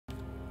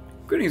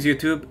Greetings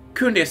YouTube,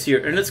 Khundes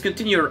here, and let's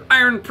continue our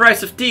Iron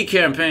Price of Tea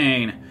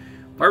campaign.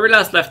 Where we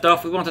last left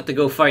off, we wanted to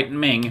go fight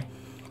Ming,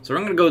 so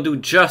we're going to go do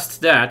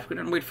just that. We're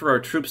going to wait for our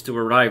troops to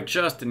arrive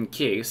just in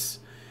case,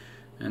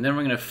 and then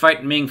we're going to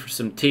fight Ming for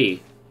some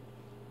tea.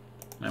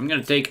 I'm going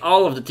to take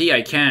all of the tea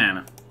I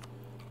can.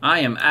 I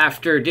am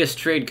after this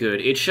trade good,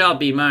 it shall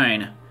be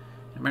mine.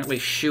 Apparently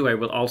Shu I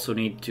will also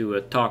need to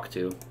talk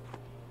to.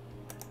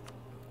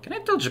 Can I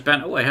tell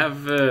Japan? Oh, I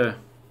have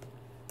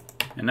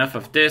enough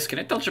of this. Can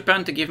I tell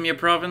Japan to give me a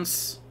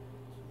province?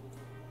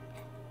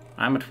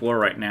 I'm at war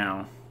right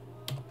now,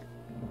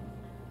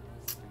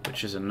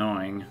 which is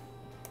annoying.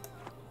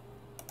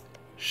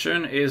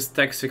 Shun is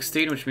Tech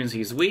 16, which means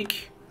he's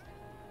weak.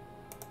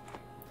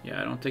 Yeah,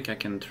 I don't think I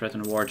can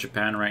threaten war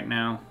Japan right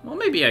now. Well,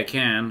 maybe I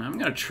can. I'm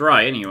gonna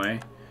try anyway.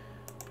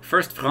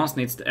 First, France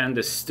needs to end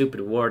this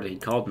stupid war that he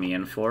called me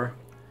in for.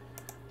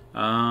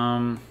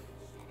 Am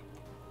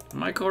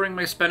I coring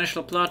my Spanish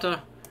La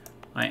Plata?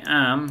 I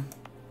am.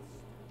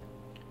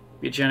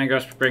 Vijayanagara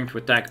is preparing to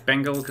attack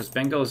Bengal, because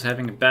Bengal is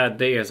having a bad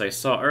day, as I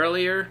saw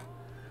earlier.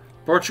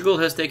 Portugal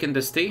has taken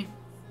this tea.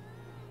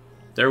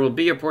 There will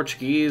be a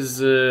Portuguese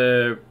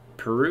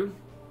Peru,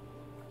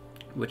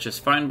 which is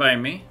fine by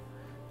me.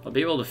 I'll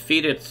be able to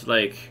feed it,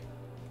 like,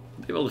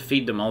 I'll be able to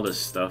feed them all this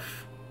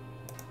stuff.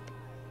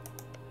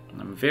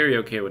 I'm very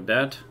okay with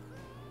that.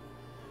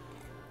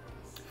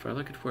 If I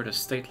look at where the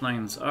state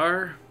lines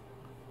are,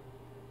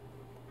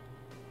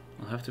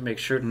 I'll have to make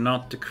sure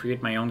not to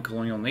create my own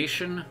colonial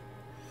nation,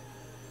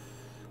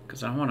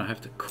 because I want to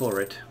have to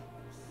core it.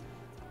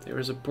 There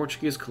is a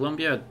Portuguese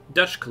Colombia, a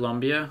Dutch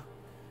Colombia.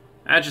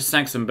 I just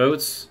sank some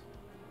boats.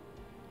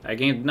 I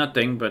gained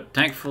nothing, but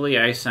thankfully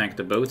I sank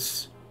the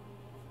boats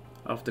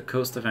off the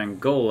coast of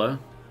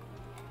Angola,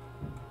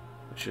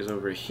 which is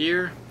over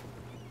here.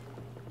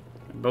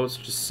 Boats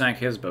just sank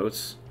his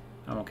boats.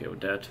 I'm okay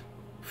with that.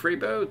 Free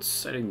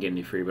boats! I didn't get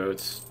any free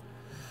boats.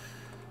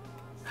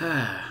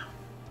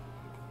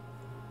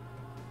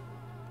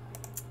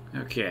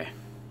 Okay.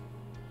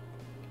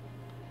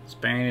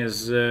 Spain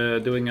is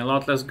doing a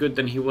lot less good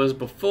than he was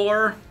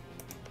before.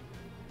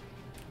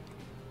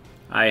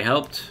 I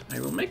helped. I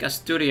will make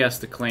Asturias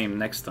the claim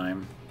next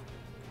time.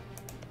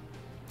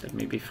 That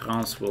maybe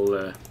France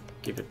will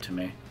give it to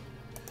me.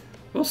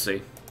 We'll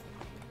see.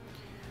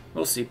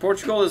 We'll see.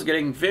 Portugal is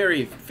getting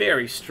very,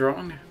 very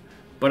strong.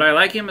 But I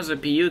like him as a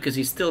PU because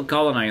he's still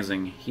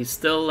colonizing. He's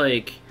still,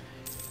 like,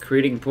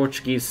 creating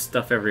Portuguese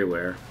stuff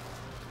everywhere.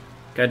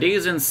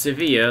 Cadiz and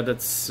Sevilla,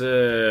 that's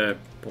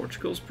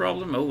Portugal's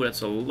problem. Oh,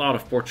 that's a lot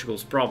of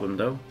Portugal's problem,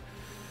 though.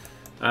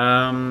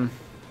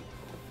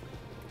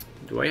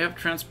 Do I have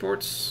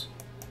transports?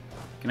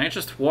 Can I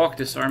just walk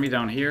this army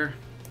down here?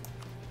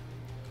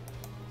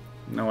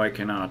 No, I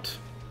cannot.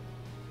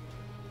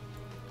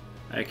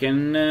 I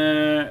can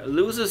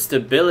lose a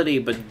stability,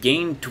 but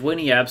gain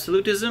 20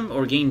 absolutism,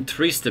 or gain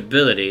 3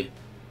 stability.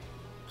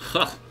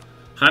 Huh.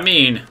 I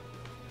mean,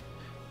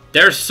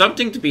 there's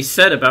something to be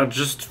said about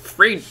just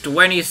free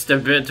 20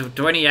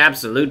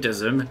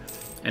 absolutism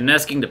and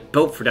asking the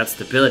Pope for that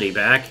stability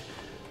back.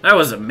 That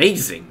was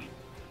amazing.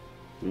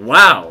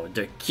 Wow,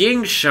 the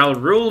king shall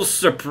rule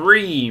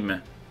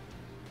supreme.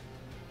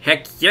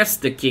 Heck yes,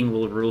 the king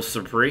will rule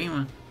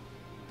supreme.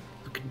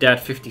 Look at that,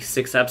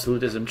 56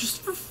 absolutism,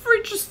 just for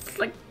free, just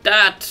like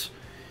that.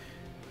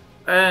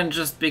 And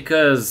just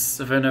because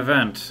of an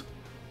event.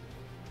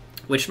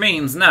 Which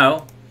means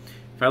now,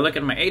 if I look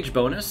at my age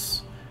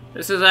bonus,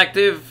 this is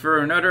active for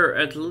another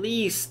at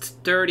least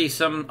 30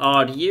 some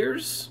odd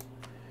years.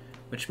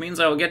 Which means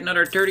I will get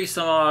another 30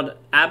 some odd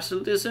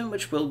absolutism,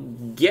 which will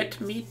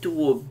get me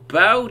to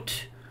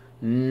about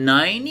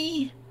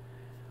 90.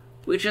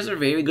 Which is a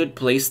very good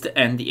place to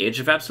end the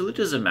age of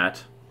absolutism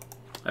at.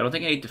 I don't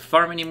think I need to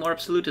farm any more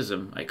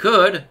absolutism. I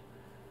could,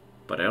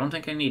 but I don't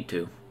think I need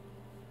to.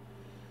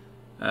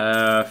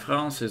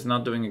 France is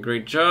not doing a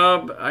great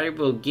job. I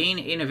will gain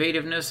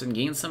innovativeness and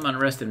gain some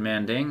unrest in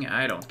Manding.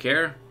 I don't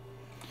care.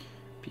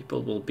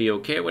 People will be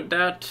okay with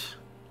that.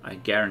 I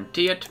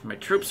guarantee it. My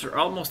troops are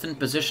almost in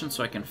position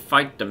so I can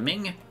fight the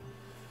Ming.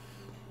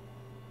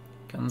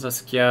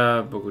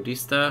 Kanzaskia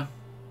Bogodista.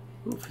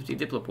 Ooh, 50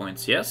 Diplo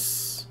points.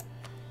 Yes.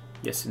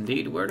 Yes,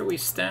 indeed. Where do we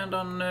stand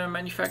on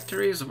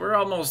manufactories? We're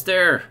almost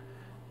there.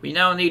 We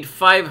now need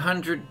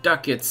 500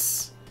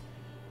 ducats.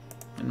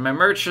 And my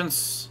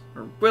merchants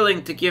are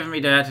willing to give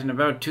me that in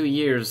about 2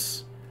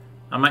 years.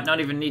 I might not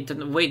even need to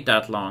wait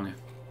that long.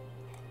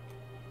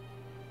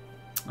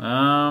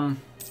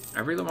 I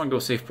really want to go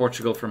save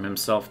Portugal from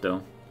himself,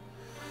 though.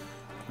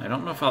 I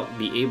don't know if I'll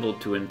be able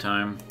to in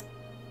time.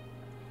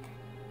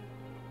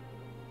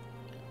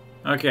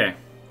 Okay.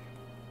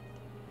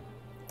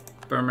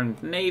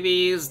 Permanent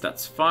navies,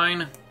 that's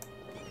fine.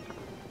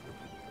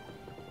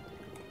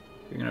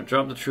 We're gonna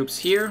drop the troops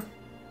here.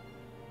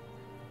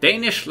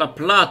 Danish La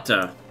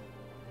Plata.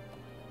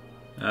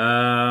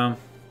 We're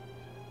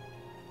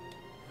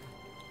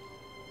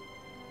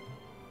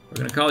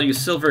gonna call you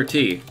Silver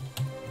Tea.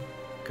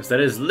 Because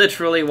that is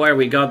literally why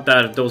we got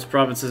those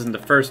provinces in the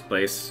first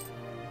place.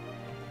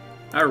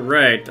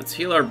 Alright, let's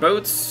heal our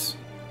boats.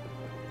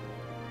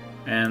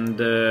 And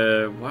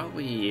while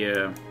we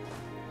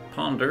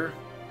ponder,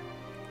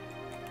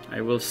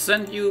 I will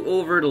send you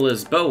over to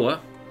Lisboa,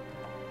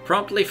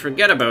 promptly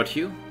forget about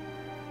you,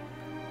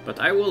 but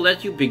I will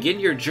let you begin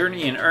your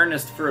journey in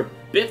earnest for a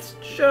bit,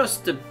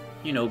 just to,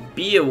 you know,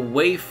 be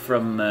away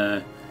from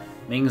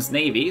Ming's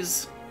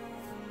navies.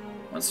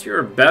 Once you're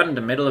about in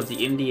the middle of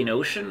the Indian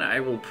Ocean, I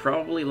will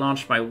probably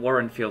launch my war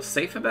and feel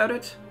safe about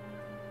it.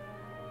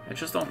 I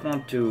just don't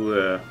want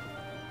to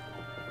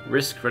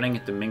risk running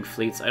into Ming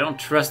fleets. I don't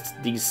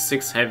trust these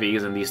 6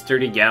 heavies and these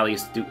 30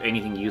 galleys to do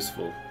anything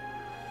useful.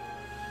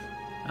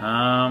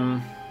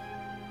 But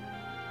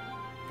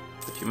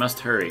you must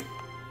hurry.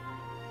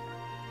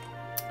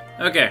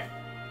 Okay.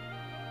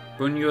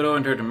 Bunyoro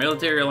entered a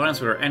military alliance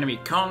with our enemy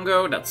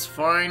Congo. That's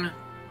fine.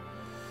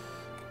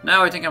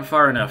 Now I think I'm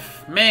far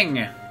enough.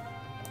 Ming!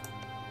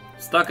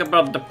 Let's talk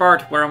about the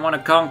part where I want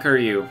to conquer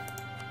you.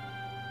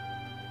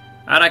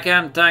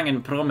 Arakan, Tang,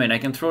 and Promin. I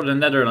can throw the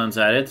Netherlands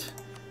at it.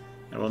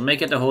 And we'll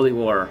make it a holy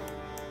war.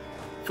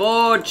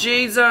 For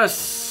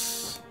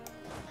Jesus!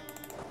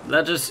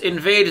 Let us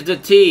invade the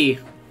T.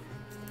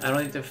 I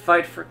don't need to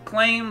fight for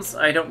claims.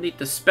 I don't need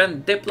to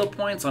spend Diplo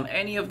points on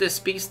any of this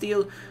peace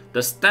deal.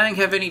 Does Tang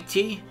have any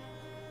T?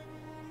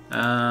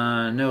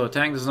 No,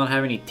 Tang does not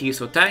have any T,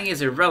 so Tang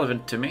is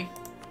irrelevant to me.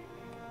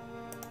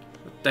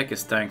 What tech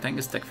is Tang? Tang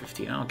is tech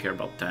 15. I don't care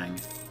about Tang.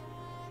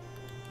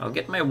 I'll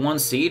get my 1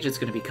 siege. It's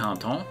going to be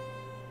Canton,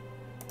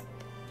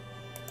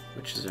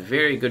 which is a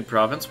very good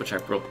province, which I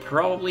will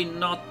probably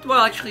not...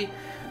 Well, actually,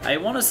 I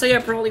want to say I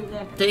probably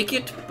won't take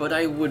it, but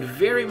I would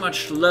very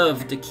much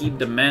love to keep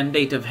the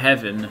Mandate of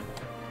Heaven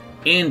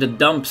in the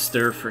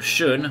dumpster for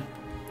Shun,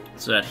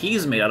 so that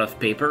he's made out of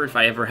paper if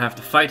I ever have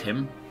to fight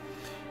him.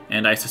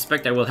 And I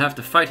suspect I will have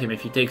to fight him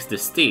if he takes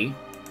this T.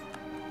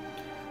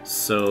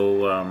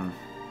 So,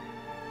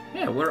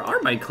 yeah, where are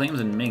my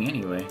claims in Ming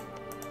anyway?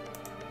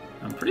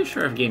 I'm pretty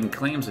sure I've gained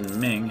claims in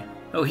Ming.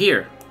 Oh,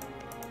 here.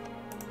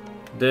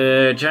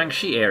 The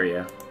Jiangxi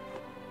area.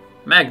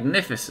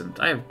 Magnificent.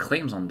 I have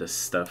claims on this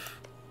stuff.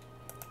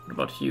 What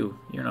about you?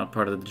 You're not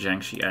part of the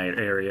Jiangxi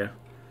area.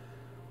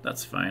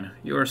 That's fine.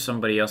 You're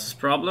somebody else's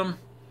problem.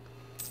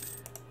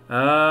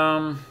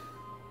 I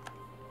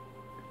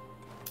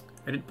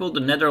did pull the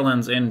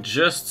Netherlands in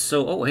just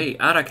so... Oh, hey,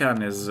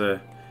 Arakan is...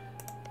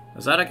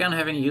 Does Arakan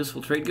have any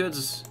useful trade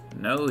goods?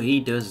 No, he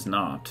does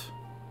not.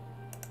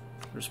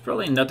 There's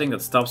probably nothing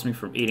that stops me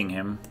from eating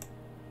him.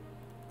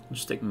 I'll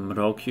just take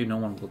Morokyu, no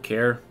one will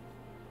care.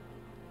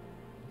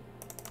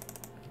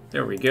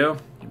 There we go.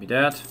 Give me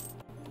that.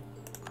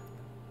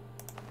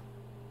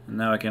 And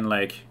now I can,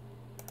 like...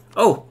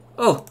 Oh!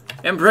 Oh!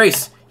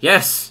 Embrace!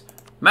 Yes!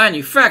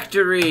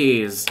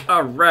 Manufactories!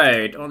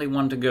 Alright, only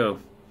 1 to go.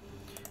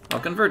 I'll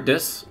convert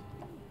this.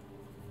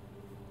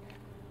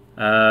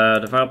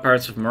 The vile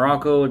parts of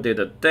Morocco did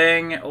a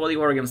thing. Holy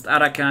war against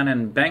Arakan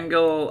and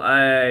Bengal.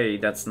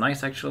 That's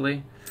nice,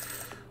 actually.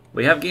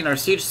 We have gained our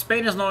siege.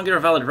 Spain is no longer a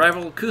valid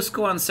rival.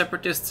 Cusco and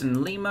separatists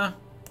in Lima.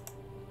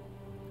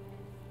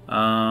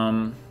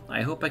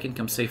 I hope I can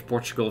come save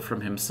Portugal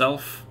from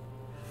himself.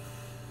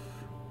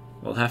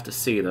 We'll have to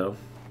see, though.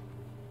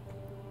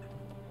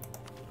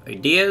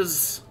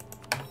 Ideas.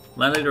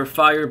 Land it or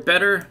fire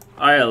better.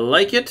 I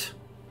like it.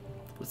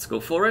 Let's go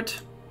for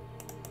it.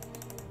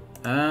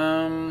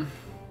 I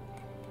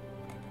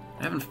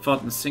haven't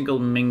fought a single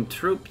Ming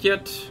troop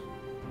yet.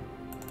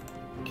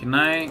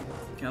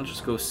 I'll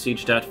just go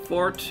siege that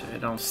fort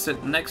and I'll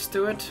sit next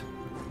to it.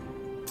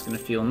 It's gonna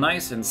feel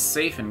nice and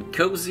safe and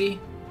cozy.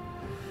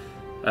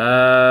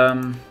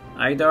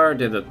 Idar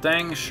did a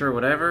thing, sure,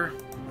 whatever.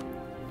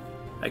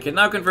 I can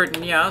now convert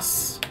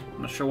Nias.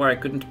 I'm not sure why I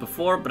couldn't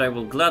before, but I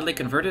will gladly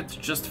convert it,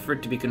 just for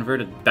it to be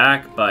converted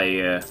back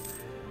by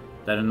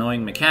that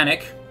annoying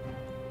mechanic.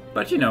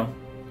 But you know,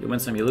 you win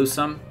some, you lose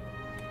some.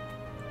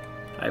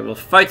 I will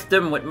fight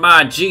them with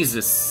my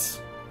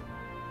Jesus.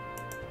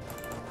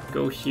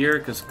 Go here,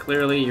 because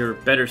clearly you're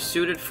better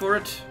suited for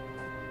it.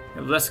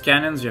 You have less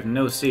cannons, you have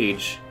no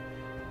siege.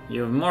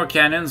 You have more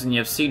cannons, and you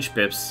have siege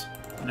pips.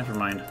 Never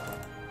mind.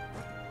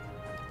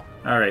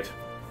 Alright.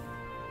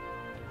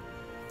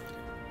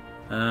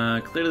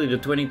 Clearly the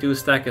 22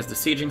 stack is the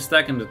sieging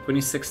stack, and the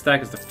 26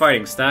 stack is the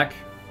fighting stack.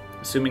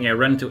 Assuming I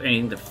run into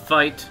anything to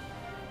fight.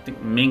 I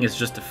think Ming is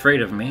just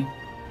afraid of me.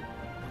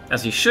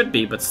 As he should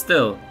be, but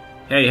still.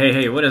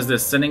 Hey, what is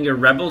this? Sending your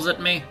rebels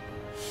at me?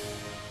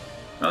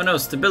 Oh no,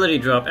 stability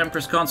drop,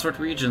 Empress Consort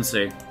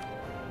Regency.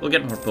 We'll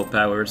get more Pope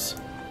powers.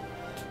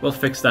 We'll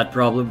fix that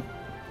problem.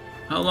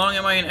 How long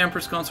am I in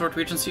Empress Consort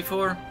Regency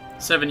for?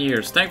 7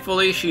 years.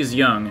 Thankfully, she's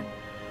young.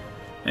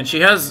 And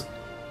she has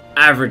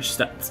average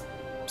stats.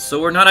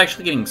 So we're not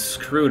actually getting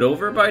screwed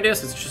over by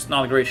this, it's just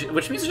not great.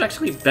 Which means it's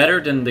actually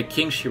better than the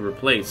king she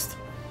replaced.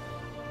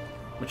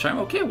 Which I'm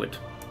okay with.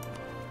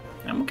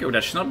 I'm okay with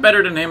that. She's not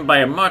better than him by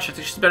a much, I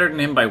think she's better than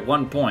him by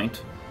 1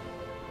 point.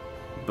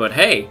 But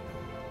hey,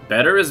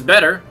 better is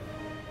better.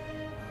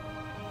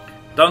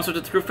 Dance with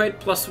the True Fate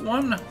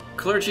 +1.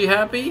 Clergy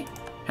happy?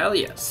 Hell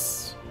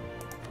yes.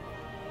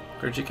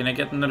 Clergy, can I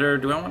get another...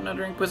 Do I want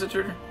another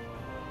Inquisitor?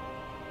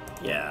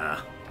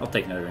 Yeah. I'll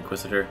take another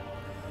Inquisitor.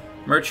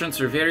 Merchants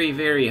are very,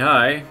 very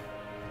high.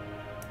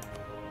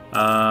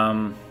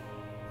 11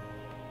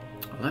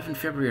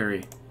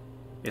 February.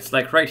 It's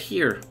like right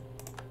here.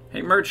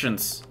 Hey,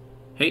 merchants.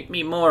 Hate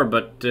me more,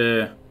 but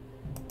give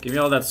me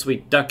all that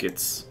sweet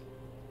ducats.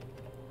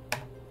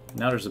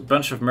 Now there's a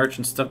bunch of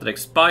merchant stuff that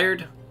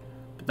expired,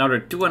 but now they're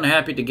too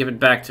unhappy to give it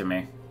back to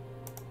me.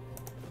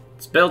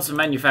 Let's build some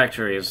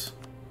manufactories.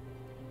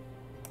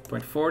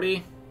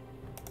 0.40.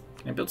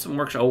 Can I build some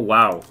workshops? Oh,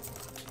 wow.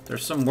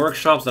 There's some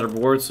workshops that are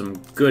worth some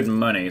good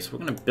money, so we're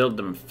going to build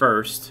them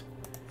first.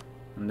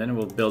 And then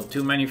we'll build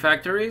 2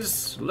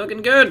 manufactories.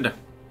 Looking good!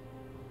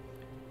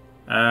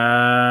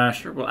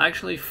 Sure, we'll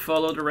actually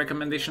follow the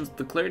recommendations of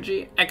the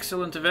clergy.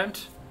 Excellent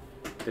event.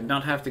 Did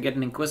not have to get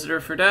an Inquisitor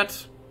for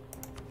that.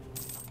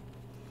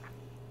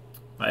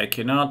 I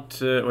cannot...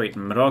 wait,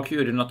 Morocco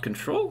I do not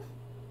control?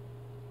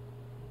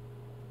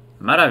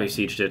 Maravi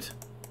sieged it.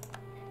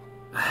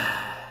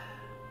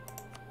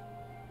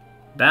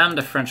 Damn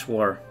the French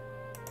war.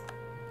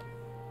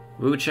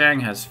 Wu Chang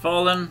has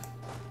fallen.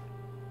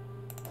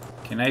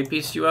 Can I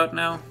peace you out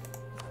now?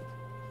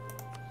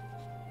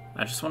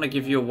 I just want to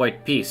give you a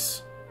white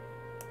piece.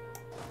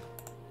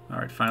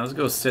 Alright, fine. Let's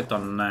go sit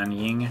on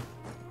Nanying.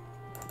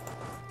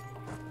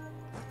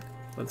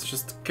 Let's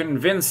just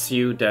convince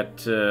you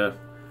that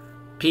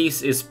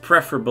peace is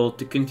preferable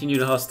to continue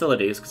the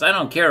hostilities. Because I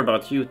don't care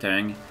about you,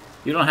 Tang.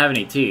 You don't have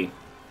any tea.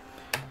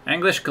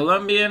 English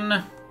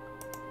Colombian.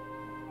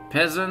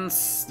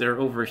 Peasants. They're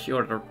over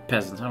here. They're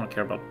peasants. I don't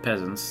care about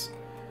peasants.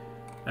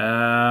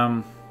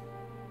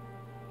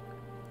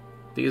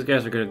 These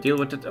guys are going to deal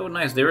with it. Oh,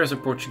 nice. There is a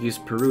Portuguese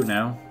Peru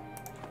now.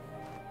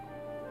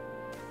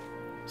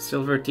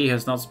 Silver tea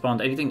has not spawned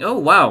anything. Oh,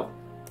 wow.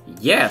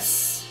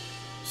 Yes.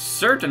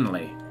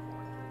 Certainly.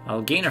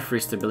 I'll gain a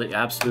free stability.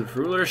 Absolute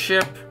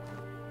rulership.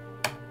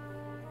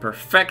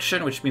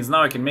 Perfection, which means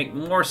now I can make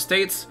more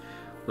states.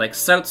 Like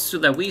South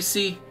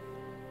Sulawesi.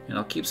 And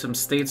I'll keep some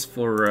states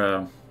for...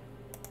 I'll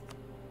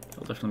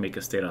definitely make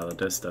a state out of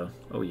this, though.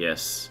 Oh,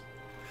 yes.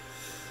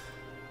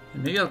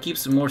 And maybe I'll keep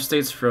some more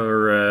states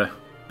for...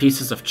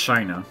 pieces of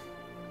China.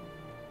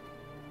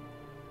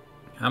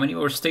 How many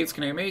more states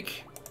can I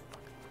make?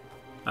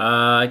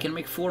 I can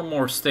make 4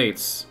 more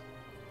states.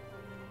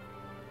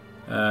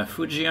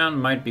 Fujian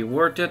might be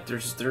worth it.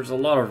 There's a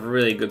lot of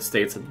really good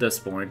states at this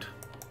point.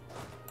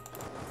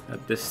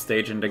 At this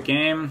stage in the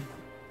game.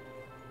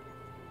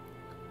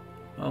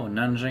 Oh,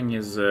 Nanjing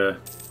is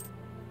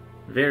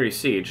very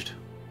sieged.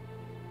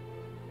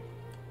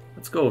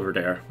 Let's go over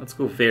there. Let's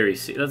go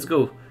let's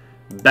go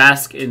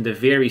bask in the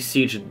very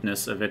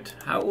siegedness of it.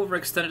 How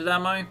overextended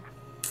am I?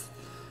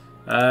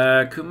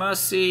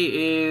 Kumasi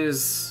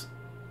is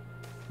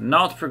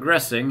not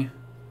progressing.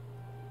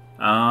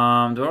 Do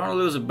I want to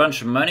lose a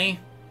bunch of money?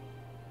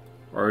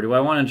 Or do I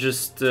want to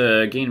just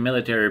gain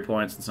military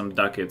points and some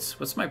ducats?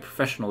 What's my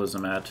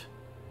professionalism at?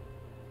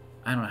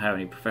 I don't have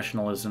any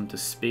professionalism to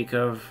speak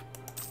of.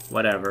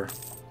 Whatever.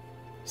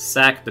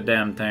 Sack the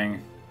damn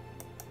thing.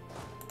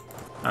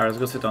 Alright, let's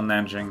go sit on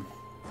Nanjing.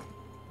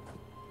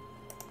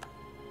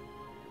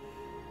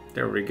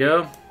 There we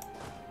go.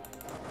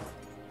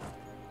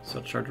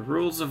 Such are the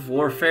rules of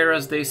warfare,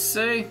 as they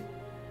say.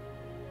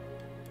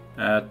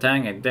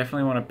 Tang, I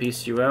definitely want to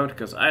piece you out,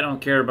 because I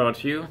don't care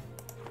about you.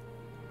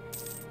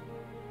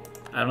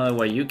 I don't know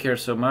why you care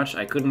so much.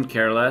 I couldn't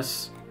care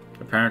less,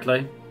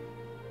 apparently.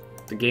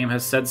 The game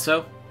has said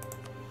so.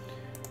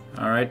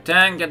 Alright,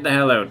 Tang, get the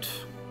hell out.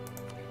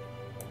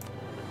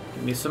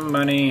 Give me some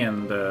money,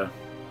 and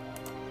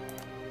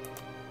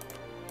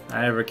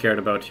I never cared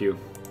about you.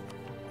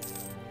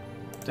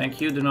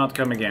 Thank you, do not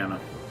come again.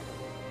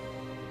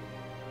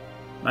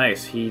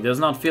 Nice, he does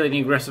not feel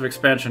any aggressive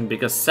expansion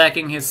because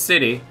sacking his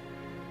city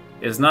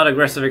is not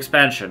aggressive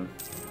expansion.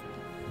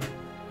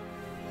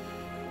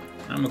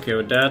 I'm okay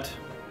with that.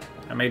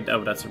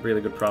 Oh, that's a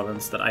really good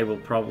province that I will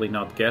probably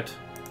not get.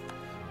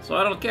 So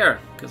I don't care,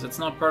 because it's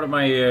not part of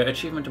my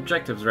achievement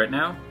objectives right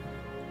now.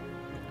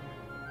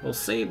 We'll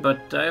see,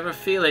 but I have a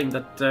feeling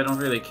that I don't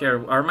really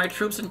care. Are my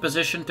troops in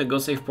position to go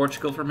save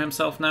Portugal from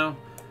himself now?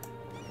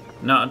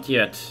 Not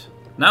yet.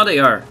 Now they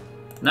are.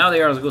 Now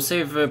they are. Let's go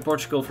save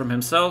Portugal from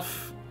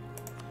himself.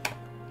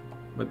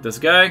 With this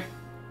guy.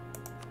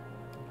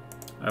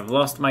 I've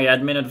lost my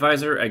admin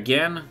advisor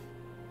again.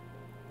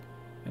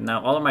 And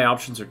now all of my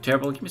options are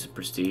terrible. Give me some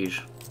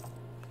prestige.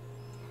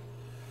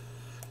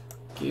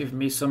 Give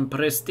me some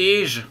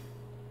prestige.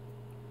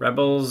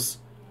 Rebels.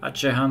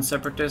 Achehan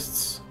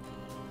separatists.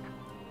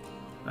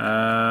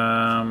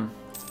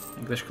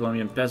 English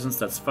Colombian peasants.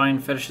 That's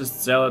fine.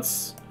 Fetishist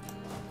zealots.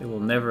 They will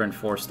never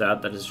enforce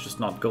that. That is just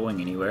not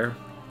going anywhere.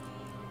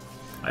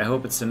 I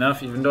hope it's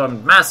enough, even though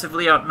I'm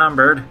massively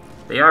outnumbered.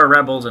 They are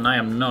rebels and I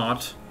am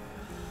not.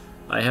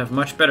 I have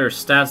much better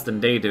stats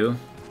than they do.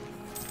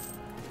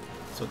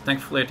 So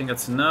thankfully I think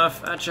that's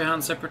enough.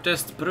 Achehan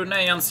separatists,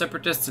 Bruneian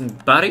separatists, and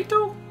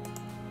Barito?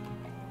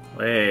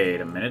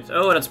 Wait a minute.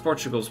 Oh, that's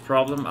Portugal's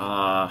problem.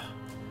 Ah.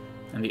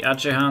 And the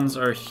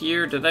Achehans are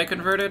here. Did I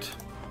convert it?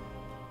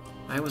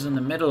 I was in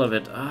the middle of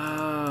it.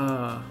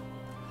 Ah.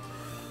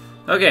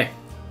 Okay.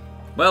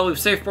 Well, we've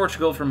saved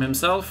Portugal from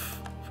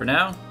himself, for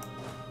now.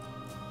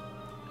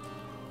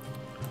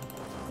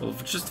 We'll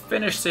just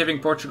finish saving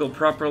Portugal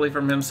properly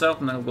from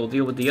himself, and then we'll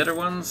deal with the other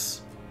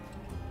ones.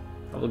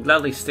 I will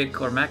gladly state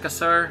core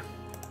Makassar.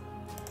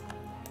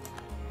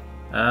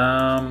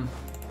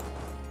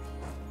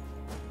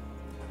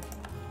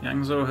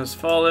 Yangzhou has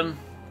fallen.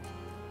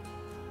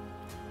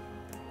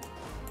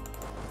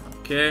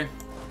 Okay.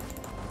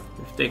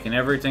 We've taken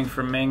everything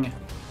from Ming.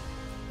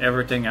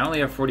 Everything. I only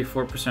have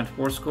 44%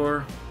 war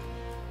score.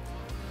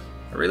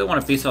 I really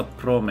want to peace out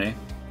Prome,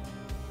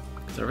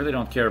 because I really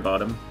don't care about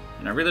him.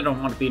 And I really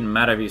don't want to be in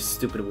Maravi's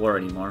stupid war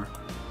anymore.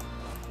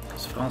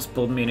 Because France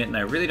pulled me in it and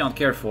I really don't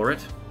care for it.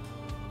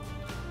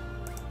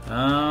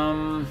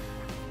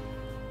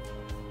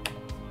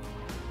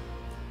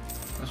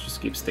 Let's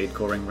just keep state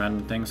coring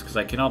random things, because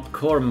I cannot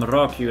core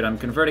Morocco and I'm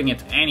converting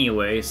it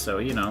anyway, so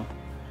you know.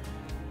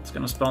 It's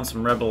gonna spawn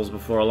some rebels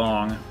before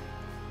long.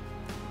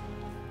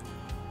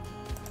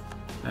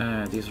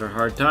 These are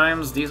hard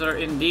times. These are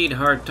indeed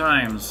hard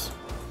times.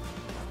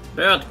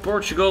 But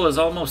Portugal is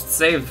almost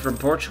saved from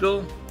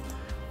Portugal.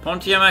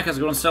 Pontiac has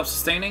grown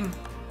self-sustaining.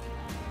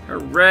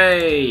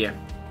 Hooray!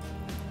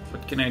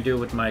 What can I do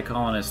with my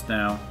colonists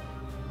now?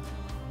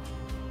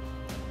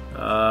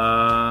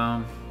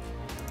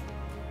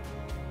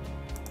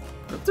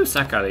 Let's do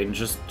Sakhalin,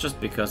 just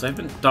because. I've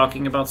been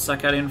talking about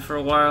Sakhalin for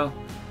a while.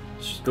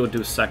 Let's just go do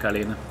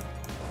Sakhalin.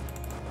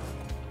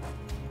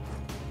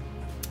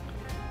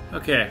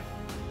 Okay.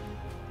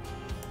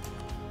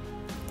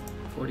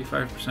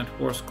 45%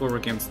 war score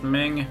against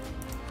Ming.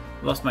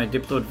 Lost my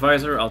Diplo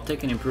advisor. I'll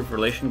take an improved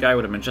relation guy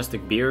with a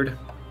majestic beard.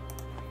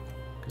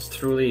 Because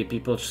truly,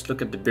 people just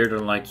look at the beard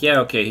and are like, yeah,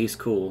 okay, he's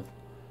cool.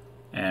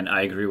 And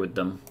I agree with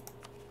them.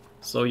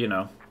 So, you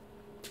know.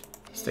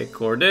 State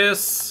core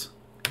this.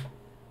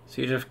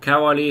 Siege of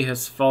Kawali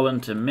has fallen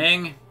to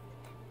Ming.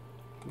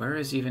 Where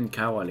is even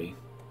Kawali?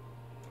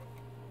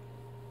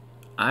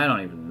 I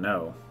don't even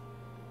know.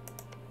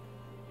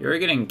 You're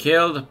getting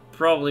killed,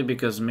 probably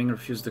because Ming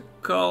refused to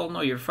call.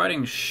 No, you're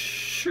fighting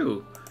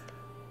Shu,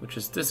 which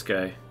is this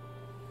guy.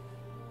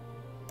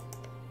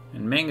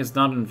 And Ming is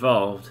not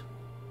involved.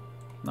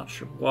 Not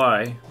sure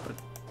why, but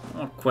I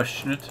won't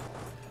question it.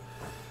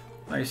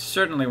 I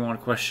certainly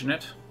won't question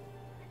it.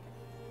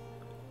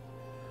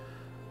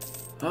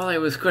 All I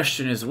would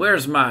question is,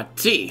 where's my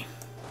tea?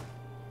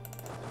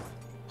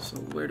 So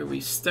where do we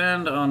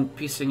stand on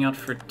piecing out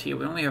for tea?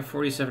 We only have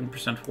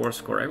 47% war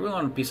score. I really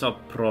want to piece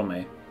out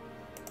Prome.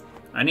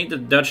 I need the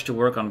Dutch to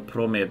work on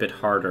Prome a bit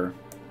harder.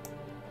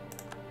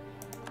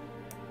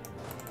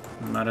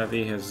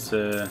 Maravi has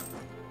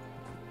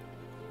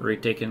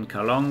retaken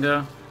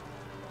Kalonga.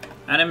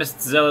 Animist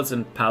zealots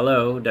in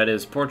Palau, that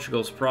is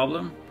Portugal's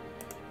problem.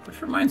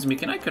 Which reminds me,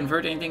 can I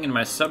convert anything in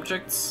my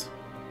subjects?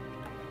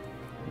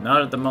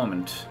 Not at the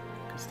moment,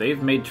 because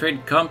they've made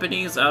trade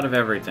companies out of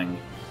everything.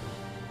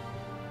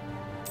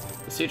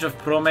 The siege of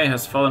Prome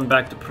has fallen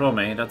back to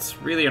Prome. That's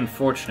really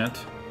unfortunate.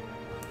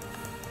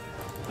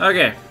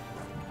 Okay.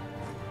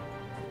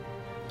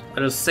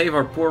 Let us save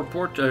our poor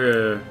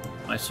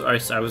I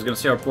was gonna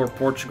say our poor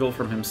Portugal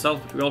from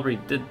himself, but we already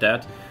did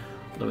that.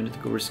 Although we need to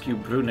go rescue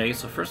Brunei.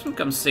 So first we'll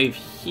come save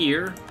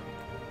here.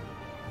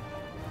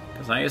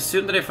 Because I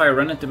assume that if I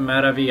run into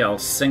Maravi, I'll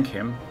sink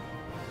him.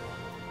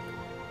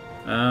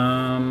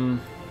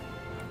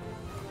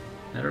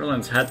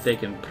 Netherlands had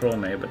taken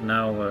Prome, but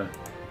now...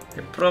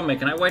 Hey, Prome,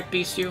 can I white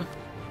piece you?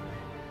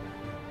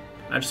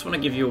 I just want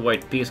to give you a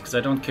white piece because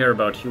I don't care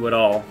about you at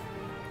all.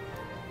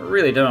 I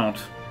really don't.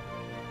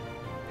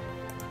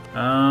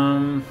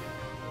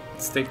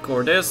 State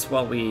core this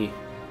while we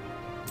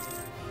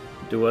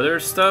do other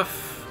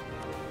stuff.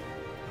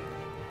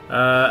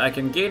 I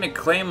can gain a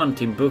claim on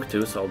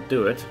Timbuktu, so I'll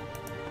do it.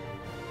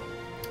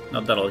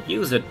 Not that I'll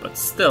use it, but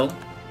still.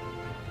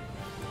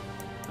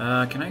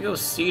 Can I go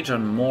siege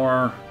on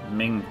more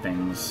Ming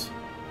things?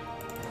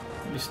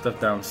 Maybe stuff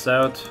down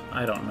south?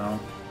 I don't know.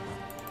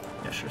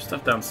 Yeah, sure,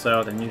 stuff down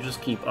south, and you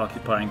just keep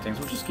occupying things.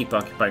 We'll just keep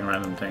occupying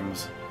random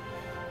things.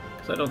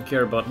 Because I don't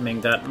care about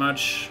Ming that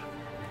much.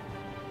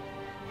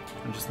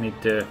 I just need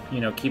to, you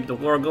know, keep the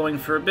war going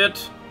for a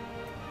bit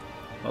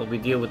while we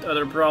deal with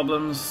other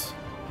problems.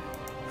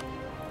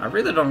 I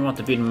really don't want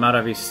to be in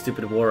Maravi's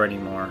stupid war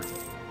anymore.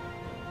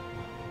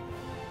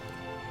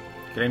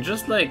 Can I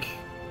just, like,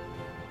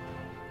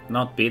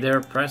 not be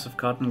there? Price of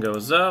cotton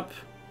goes up.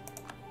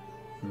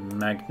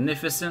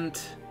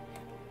 Magnificent.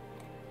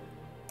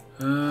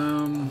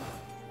 Yeah,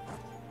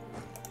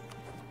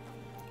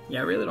 I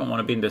really don't want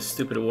to be in this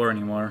stupid war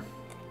anymore.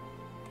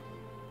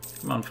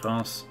 Come on,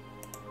 France.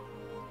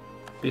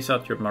 Peace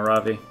out your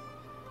Maravi.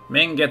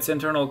 Ming gets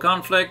internal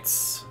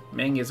conflicts.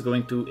 Ming is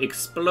going to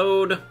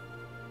explode.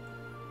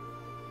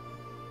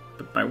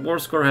 But my war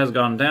score has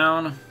gone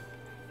down.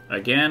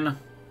 Again.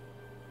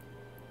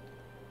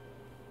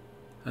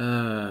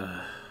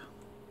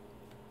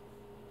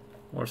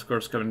 War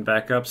score's coming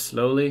back up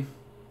slowly.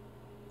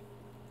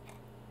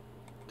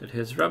 Did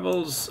his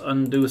rebels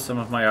undo some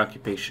of my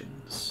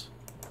occupations?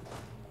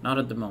 Not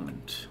at the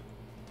moment.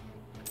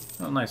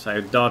 Oh nice, I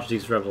dodged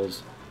these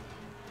rebels.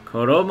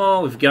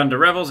 Koromo, we've gotten the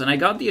rebels, and I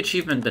got the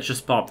achievement that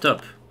just popped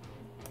up.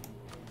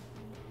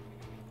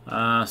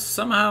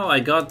 Somehow I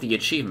got the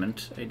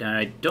achievement, and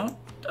I don't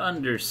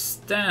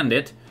understand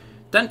it.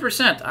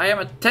 10%, I am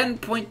at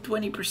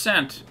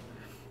 10.20%.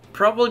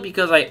 Probably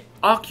because I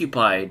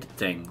occupied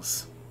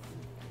things.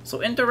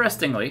 So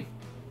interestingly,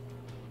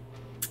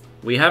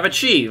 we have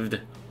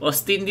achieved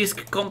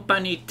Østindisk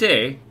Kompagni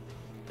Te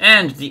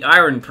and the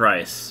Iron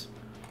Price.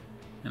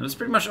 And that's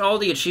pretty much all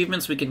the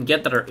achievements we can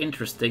get that are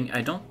interesting.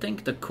 I don't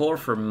think the core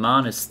for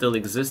Man is still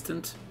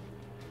existent.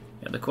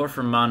 Yeah, the core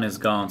for Man is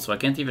gone, so I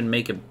can't even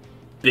make a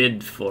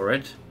bid for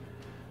it.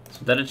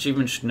 So that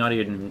achievement should not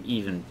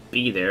even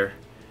be there.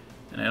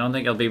 And I don't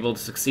think I'll be able to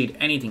succeed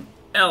anything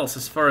else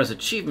as far as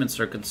achievements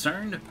are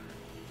concerned.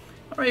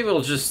 Or maybe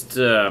we'll just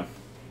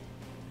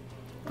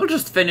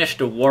finish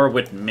the war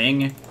with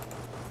Ming.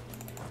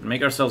 And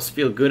make ourselves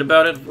feel good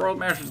about it. World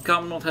marriage with the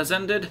Commonwealth has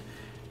ended.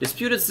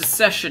 Disputed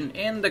secession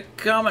in the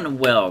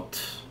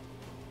Commonwealth.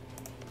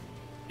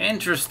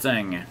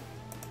 Interesting.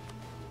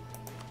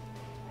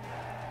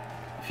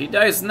 If he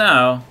dies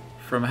now,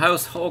 from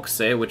House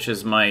Hoxie, which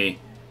is my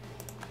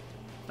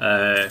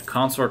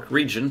consort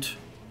regent,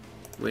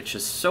 which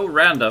is so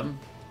random,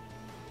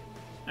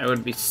 I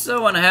would be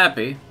so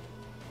unhappy.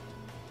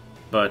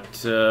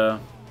 But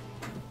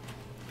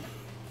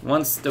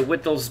once the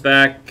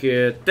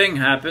Wittelsbach thing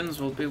happens,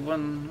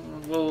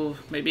 we'll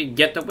maybe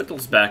get the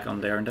Wittelsbach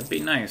on there, and that'd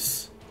be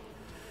nice.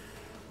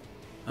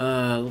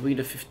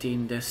 Louis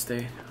XV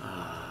D'Este.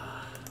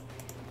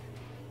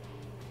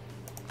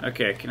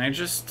 Okay, can I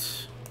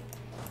just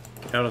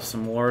get out of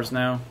some wars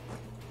now?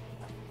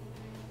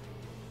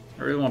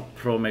 I really want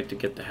Promate to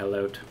get the hell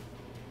out.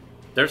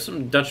 There's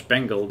some Dutch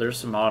Bengal, there's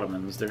some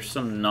Ottomans, there's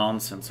some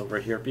nonsense over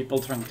here. People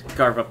trying to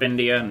carve up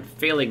India and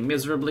failing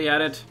miserably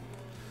at it.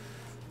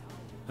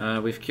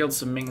 We've killed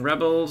some Ming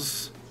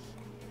rebels.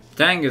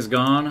 Tang is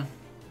gone.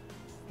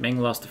 Ming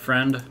lost a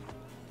friend.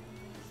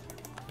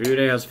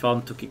 Bude has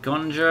fallen to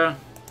Kikonja.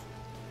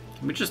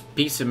 Can we just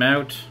peace him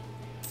out?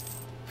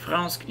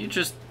 France, can you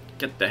just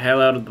get the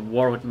hell out of the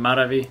war with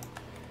Maravi?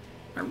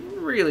 I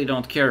really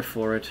don't care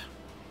for it.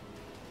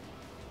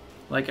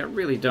 Like, I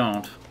really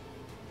don't.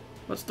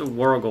 What's the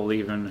war goal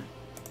even?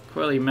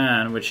 Quelly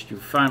Man, which you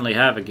finally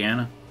have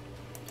again.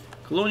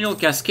 Colonial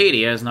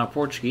Cascadia is now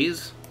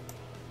Portuguese.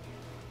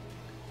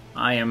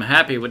 I am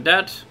happy with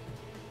that.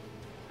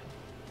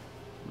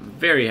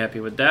 Very happy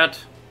with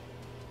that.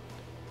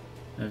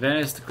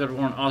 Venice declared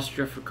war on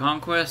Austria for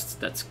conquest.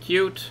 That's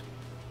cute.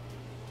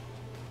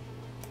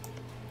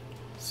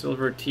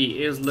 Silver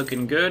tea is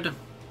looking good.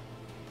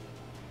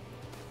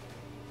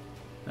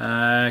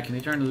 Can they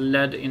turn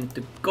lead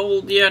into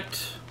gold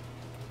yet?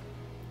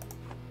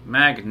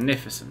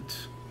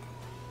 Magnificent.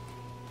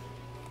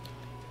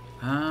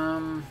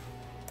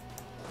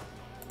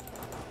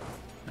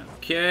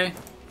 Okay.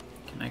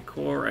 Can I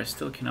core? I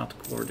still cannot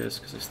core this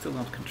because I still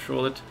don't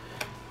control it.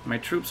 My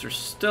troops are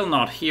still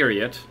not here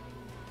yet.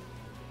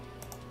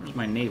 Where's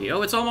my navy?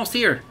 Oh, it's almost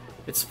here.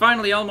 It's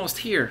finally almost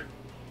here.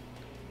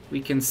 We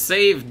can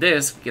save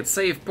this. We can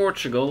save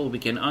Portugal. We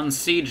can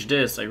unsiege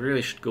this. I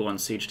really should go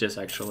unsiege this,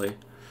 actually.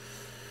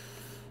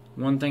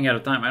 One thing at a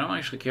time. I don't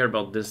actually care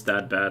about this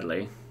that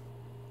badly.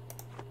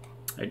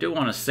 I do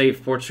want to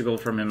save Portugal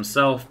from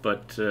himself,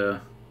 but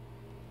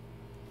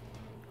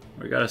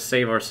we gotta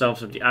save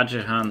ourselves with the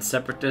Ajahan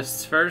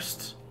separatists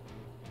first.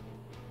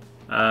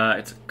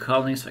 It's a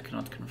colony, so I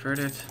cannot convert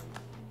it.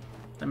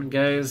 Damn it,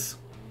 guys.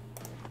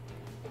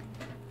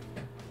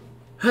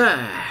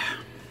 I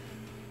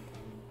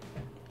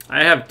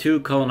have 2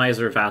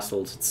 colonizer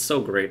vassals. It's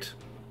so great.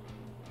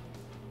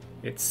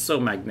 It's so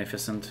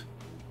magnificent.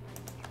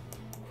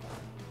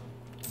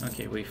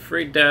 Okay, we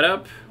freed that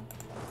up.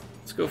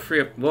 Let's go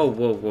free up. Whoa,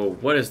 whoa, whoa.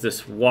 What is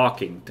this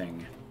walking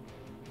thing?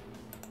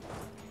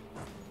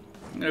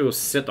 I'm gonna go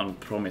sit on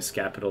Promise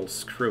Capital.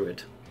 Screw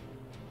it.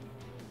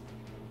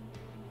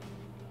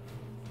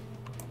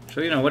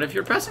 So, you know what? If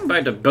you're passing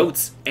by the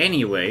boats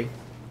anyway,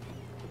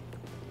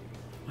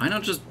 why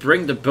not just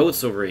bring the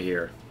boats over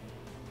here?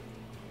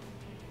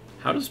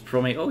 How does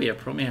Prome... Oh yeah,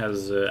 Prome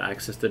has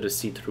access to the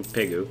sea through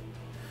Pegu.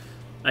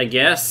 I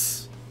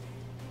guess.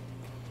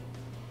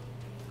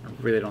 I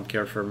really don't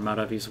care for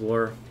Maravi's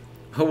war.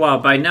 Oh wow,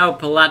 by now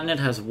Palatinate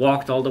has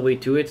walked all the way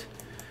to it.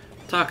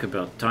 Talk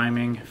about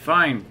timing.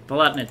 Fine,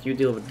 Palatinate, you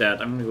deal with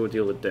that. I'm gonna go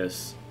deal with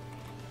this.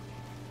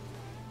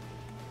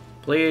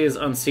 Please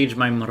unsiege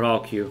my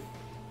Morocco.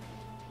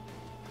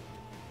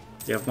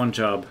 You have one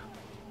job.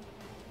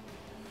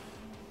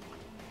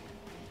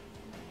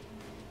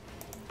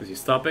 Is he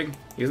stopping?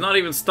 He's not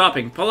even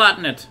stopping.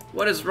 Palatinate,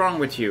 what is wrong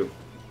with you?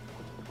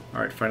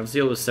 Alright, fine, let's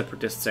deal with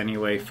separatists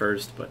anyway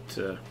first,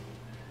 but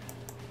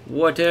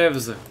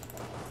whatevs.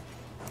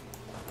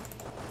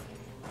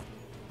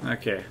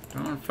 Okay, I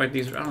don't want to fight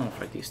these. I don't want to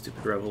fight these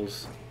stupid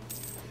rebels.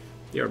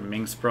 They are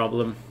Ming's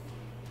problem.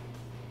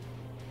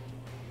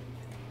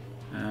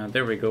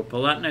 There we go.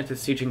 Palatinate is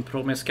sieging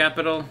Promise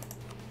capital.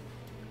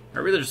 I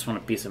really just want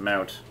to piece him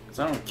out because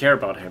I don't care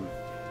about him.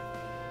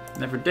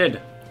 Never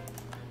did.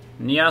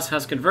 Nias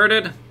has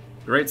converted.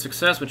 Great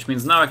success, which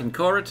means now I can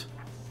core it.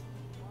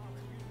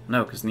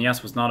 No, because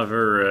Nias was not a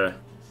very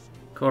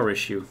core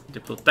issue.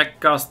 Diplotech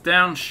cost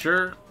down,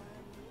 sure.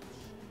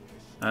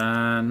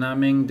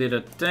 Naming did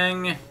a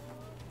thing.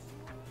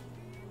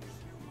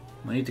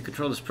 We need to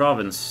control this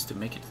province to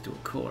make it into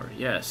a core,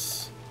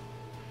 yes.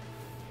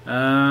 Do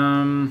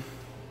I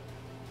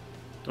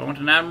want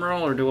an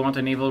admiral or do I want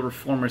an evil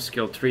reformer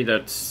skill 3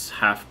 that's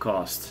half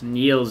cost?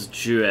 Niels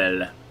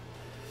Jewel.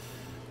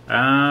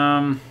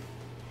 I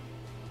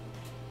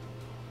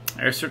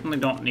certainly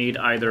don't need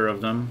either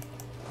of them.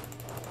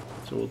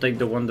 So we'll take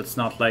the one that's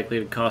not likely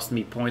to cost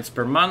me points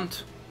per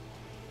month.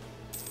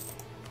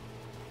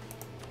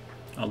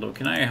 Although,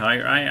 can I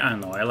hire? I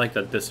don't know, I like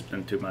that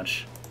discipline too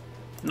much.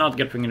 Not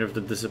getting rid of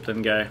the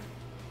discipline guy.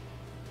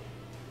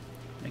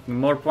 Making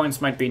more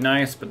points might be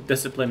nice, but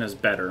discipline is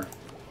better.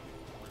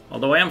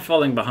 Although I am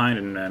falling behind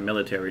in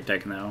military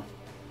tech now.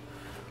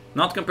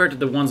 Not compared to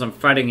the ones I'm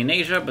fighting in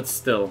Asia, but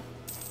still.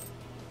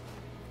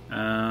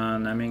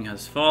 Naming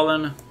has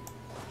fallen.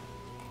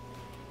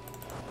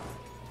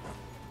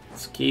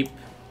 Let's keep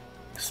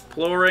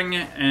exploring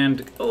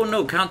and... Oh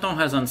no, Canton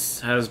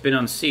has been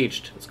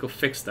unsieged. Let's go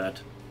fix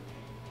that.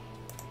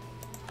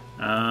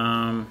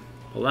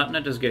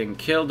 Palatinate is getting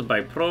killed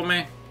by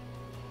Prome.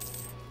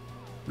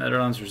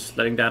 Netherlands are just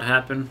letting that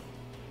happen.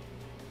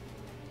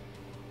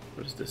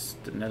 What is this?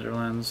 The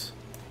Netherlands.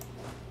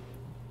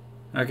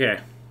 Okay.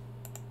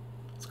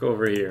 Let's go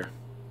over here.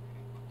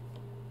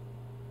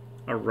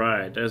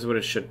 Alright, that's what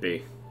it should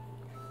be.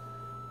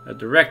 A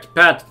direct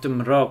path to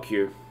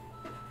Morocco.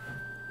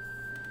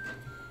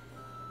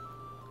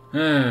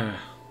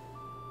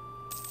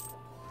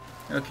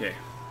 Okay.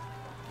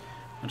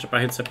 Bunch of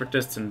hit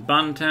separatists in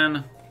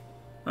Banten.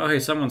 Oh hey,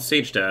 someone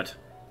sieged that.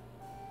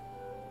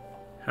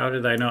 How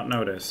did I not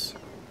notice?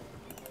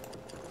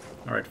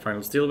 Alright, fine,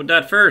 let's deal with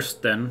that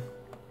first, then.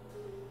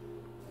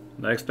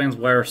 That explains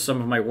where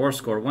some of my war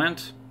score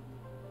went.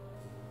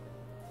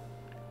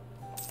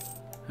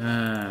 Do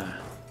I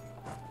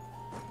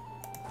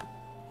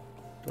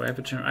have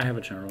a general? I have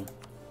a general.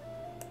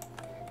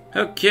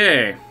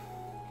 Okay.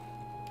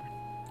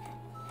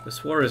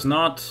 This war is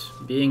not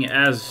being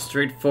as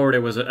straightforward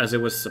as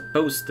it was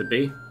supposed to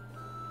be.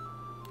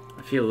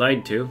 I feel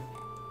lied to.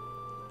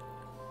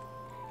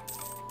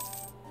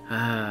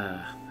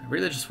 I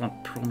really just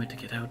want Prome to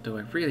get out, though.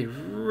 I really,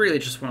 really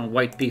just want to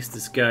white beast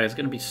this guy. It's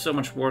going to be so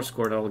much war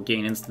score that I'll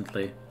gain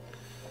instantly.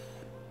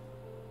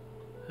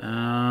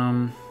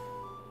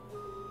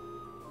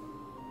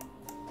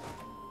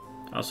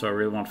 Also, I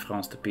really want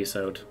France to peace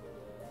out.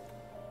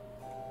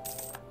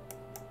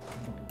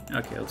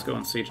 Okay, let's go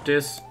and siege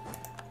this.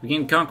 We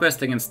gained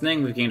conquest against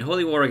Ning. We've gained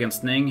holy war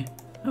against Ning.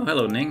 Oh,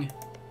 hello, Ning.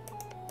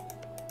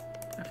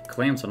 I have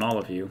claims on all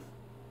of you.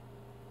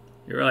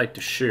 You're allied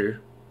to Shu.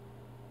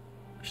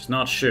 Which is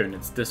not Shun,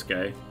 it's this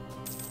guy.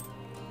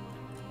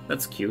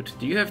 That's cute.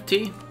 Do you have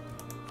tea?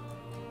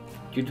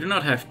 You do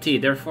not have tea,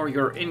 therefore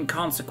you're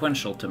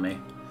inconsequential to me.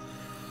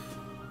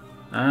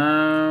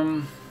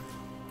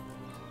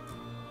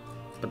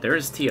 But there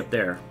is tea up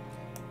there.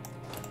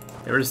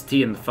 There is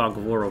tea in the fog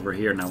of war over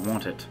here, and I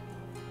want it.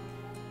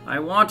 I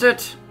want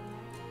it!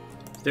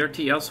 Is there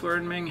tea elsewhere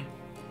in Ming?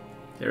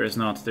 There is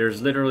not.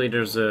 There's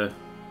a...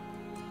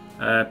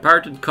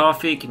 parted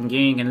coffee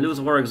can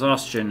lose war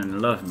exhaustion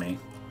and love me.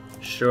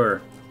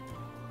 Sure.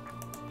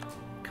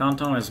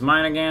 Canton is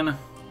mine again.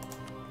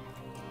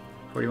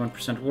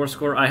 41% war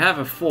score. I have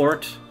a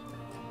fort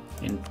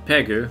in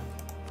Pegu.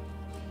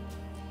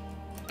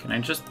 Can I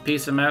just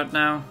piece him out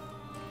now?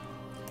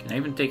 Can I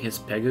even take his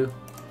Pegu?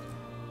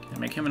 Can I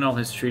make him and all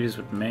his treaties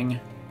with Ming?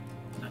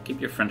 No,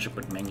 keep your friendship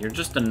with Ming. You're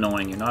just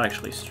annoying. You're not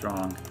actually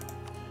strong.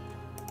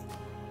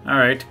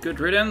 Alright, good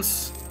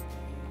riddance.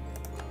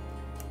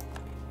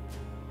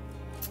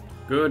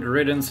 Good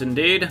riddance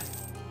indeed.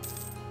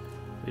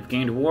 We've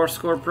gained war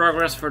score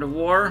progress for the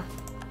war.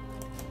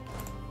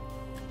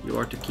 You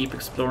are to keep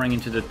exploring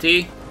into the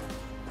T.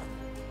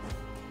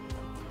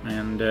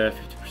 And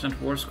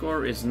 50% war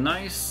score is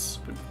nice,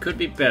 but could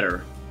be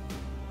better.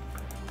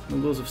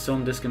 Mughals have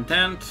sown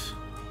discontent.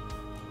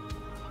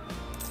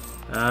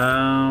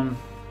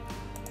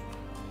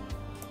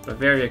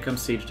 Bavaria, come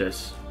siege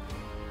this.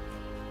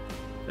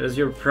 That is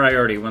your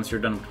priority once you're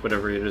done with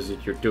whatever it is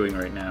that you're doing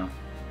right now.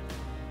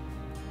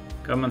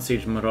 Come and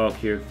siege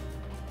Morocco.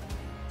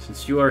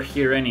 Since you are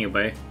here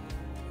anyway,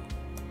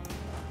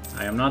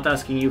 I am not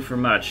asking you for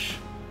much.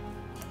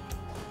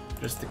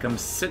 Just to come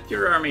sit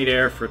your army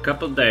there for a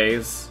couple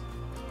days.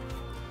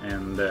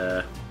 And,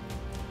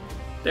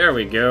 there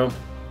we go.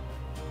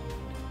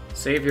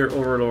 Save your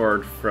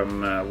overlord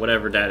from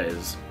whatever that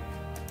is.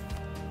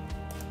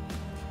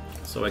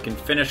 So I can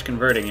finish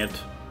converting it.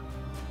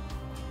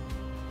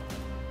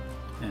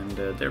 And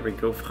there we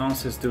go,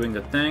 France is doing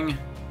the thing.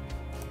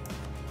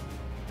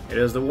 It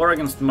is the war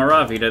against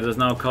Moravi that is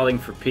now calling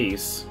for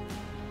peace.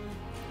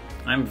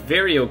 I'm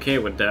very okay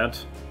with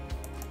that.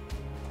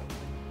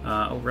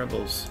 Oh,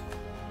 rebels.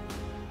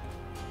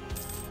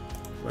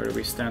 Where do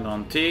we stand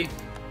on T?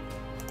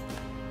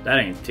 That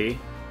ain't T.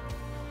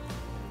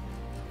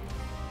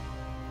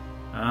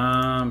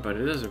 But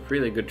it is a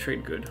really good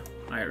trade good.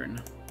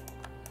 Iron.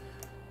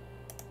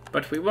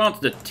 But we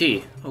want the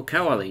tea. Oh,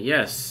 Kawali,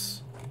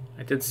 yes.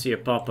 I did see a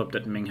pop-up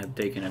that Ming had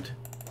taken it.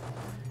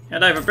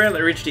 And I've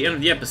apparently reached the end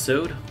of the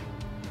episode.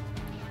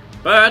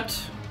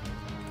 But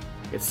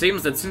it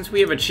seems that since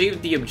we have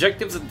achieved the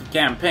objectives of the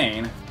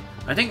campaign,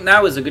 I think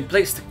now is a good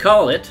place to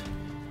call it.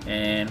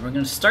 And we're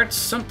gonna start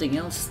something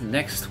else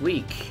next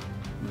week.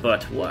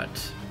 But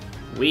what?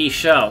 We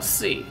shall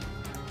see.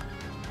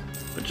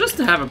 But just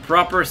to have a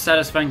proper,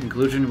 satisfying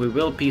conclusion, we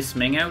will piece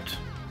Ming out.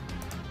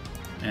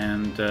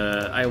 And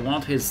I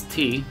want his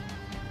tea.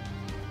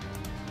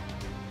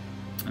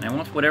 And I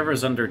want whatever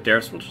is under there,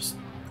 so we'll just...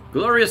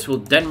 Glorious will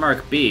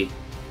Denmark be?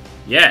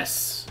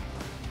 Yes!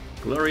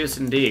 Glorious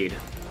indeed.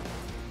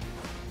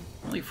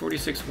 Only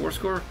 46 war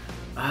score?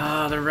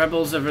 Ah, the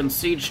rebels have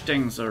unsieged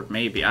things, or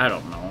maybe, I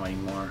don't know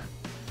anymore.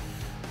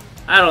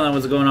 I don't know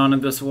what's going on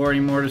in this war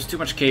anymore, there's too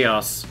much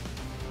chaos.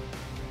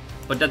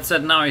 But that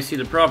said, now I see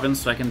the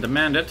province, so I can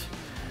demand it.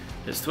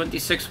 There's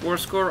 26 war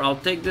score, I'll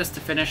take this to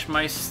finish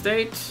my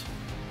state.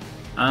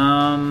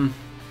 Can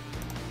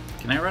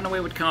I run away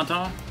with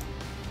Canton?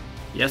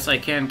 Yes, I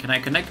can. Can I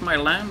connect my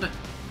land?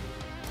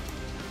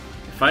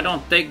 If I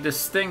don't take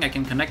this thing, I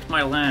can connect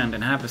my land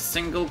and have a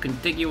single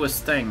contiguous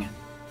thing.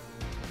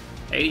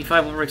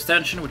 85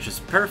 overextension, which is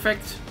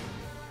perfect.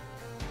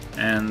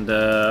 And,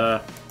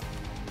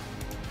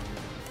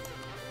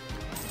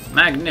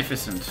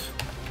 magnificent.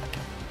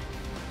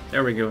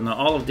 There we go. Now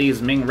all of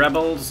these Ming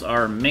rebels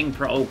are Ming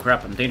pro- oh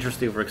crap, I'm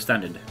dangerously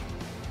overextended.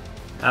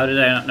 How did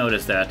I not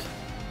notice that?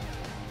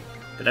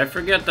 Did I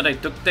forget that I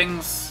took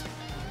things?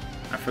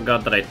 I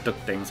forgot that I took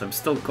things. I'm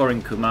still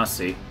coring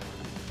Kumasi.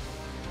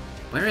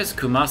 Where is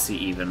Kumasi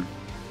even?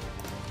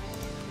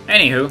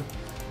 Anywho,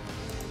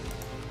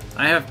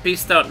 I have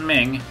pieced out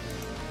Ming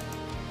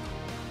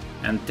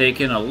and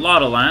taken a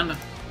lot of land.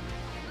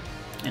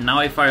 And now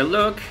if I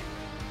look,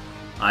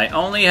 I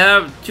only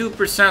have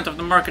 2% of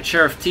the market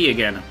share of tea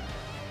again.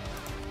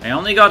 I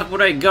only got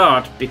what I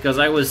got because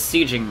I was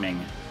sieging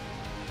Ming.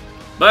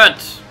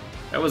 But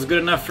that was good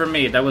enough for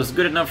me. That was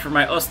good enough for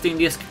my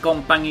Østindisk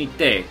Kompagni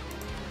Te.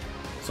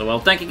 So I'll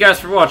thank you guys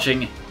for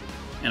watching,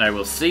 and I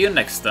will see you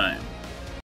next time.